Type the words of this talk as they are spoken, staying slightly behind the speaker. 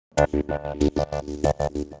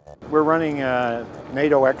We're running a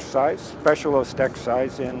NATO exercise, specialist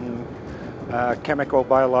exercise in chemical,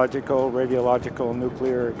 biological, radiological,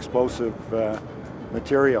 nuclear, explosive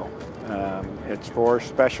material. It's for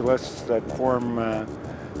specialists that form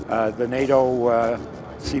the NATO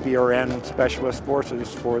CBRN specialist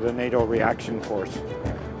forces for the NATO reaction force.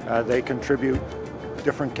 They contribute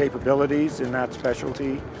different capabilities in that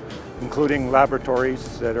specialty, including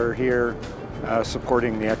laboratories that are here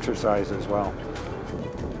supporting the exercise as well.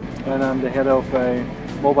 And I'm the head of a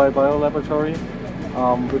mobile biolaboratory,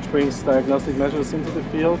 which brings diagnostic measures into the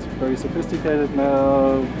field, very sophisticated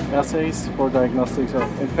assays for diagnostics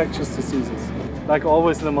of infectious diseases. Like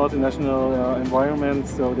always in a multinational environment,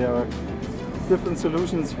 so there are different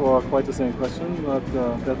solutions for quite the same question, but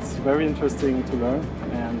that's very interesting to learn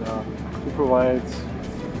and to provide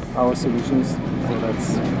our solutions, so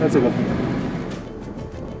that's a good thing.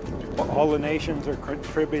 All the nations are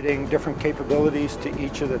contributing different capabilities to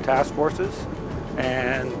each of the task forces,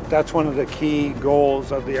 and that's one of the key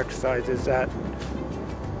goals of the exercise, is that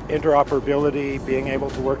interoperability, being able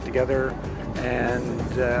to work together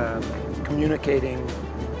and communicating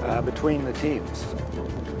between the teams.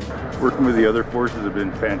 Working with the other forces have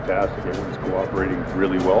been fantastic. Everyone's cooperating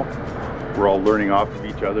really well. We're all learning off of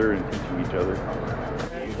each other and teaching each other.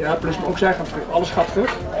 Ja, plus ook zij gaan terug. Alles gaat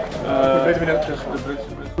terug. We weten weer net terug.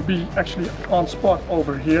 To be actually on spot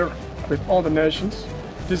over here with all the nations.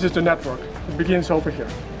 This is the network. It begins over here.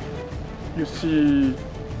 You see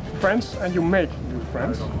friends and you make new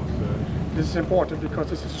friends. This is important because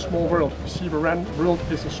this is a small world. The CBRN world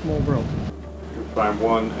is a small world. Find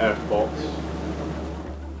one F-box.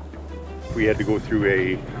 We had to go through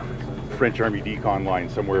a French Army decon line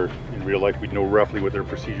somewhere in real life. We'd know roughly what their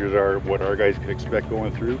procedures are, what our guys could expect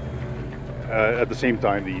going through. At the same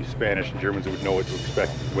time, the Spanish and Germans would know what to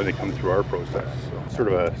expect when they come through our process. So, sort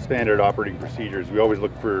of a standard operating procedures. We always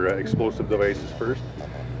look for explosive devices first,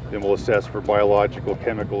 then we'll assess for biological,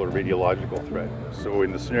 chemical, or radiological threat. So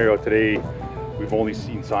in the scenario today, we've only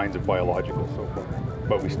seen signs of biological so far,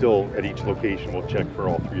 but we still, at each location, will check for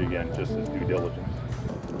all three again, just as due diligence.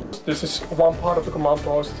 This is one part of the command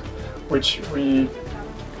post which we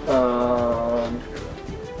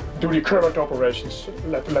do the current operations,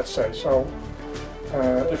 let's say. So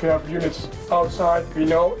if we have units outside, we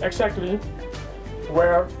know exactly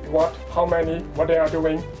where, what, how many, what they are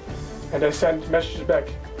doing, and they send messages back,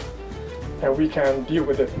 and we can deal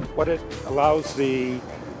with it. What it allows the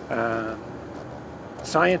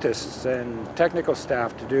scientists and technical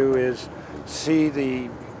staff to do is see the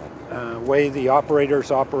way the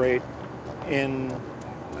operators operate in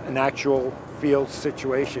an actual field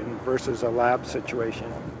situation versus a lab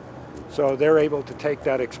situation. So they're able to take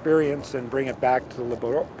that experience and bring it back to the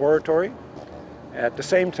laboratory. At the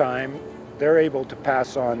same time, they're able to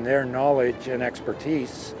pass on their knowledge and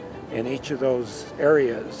expertise in each of those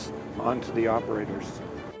areas onto the operators.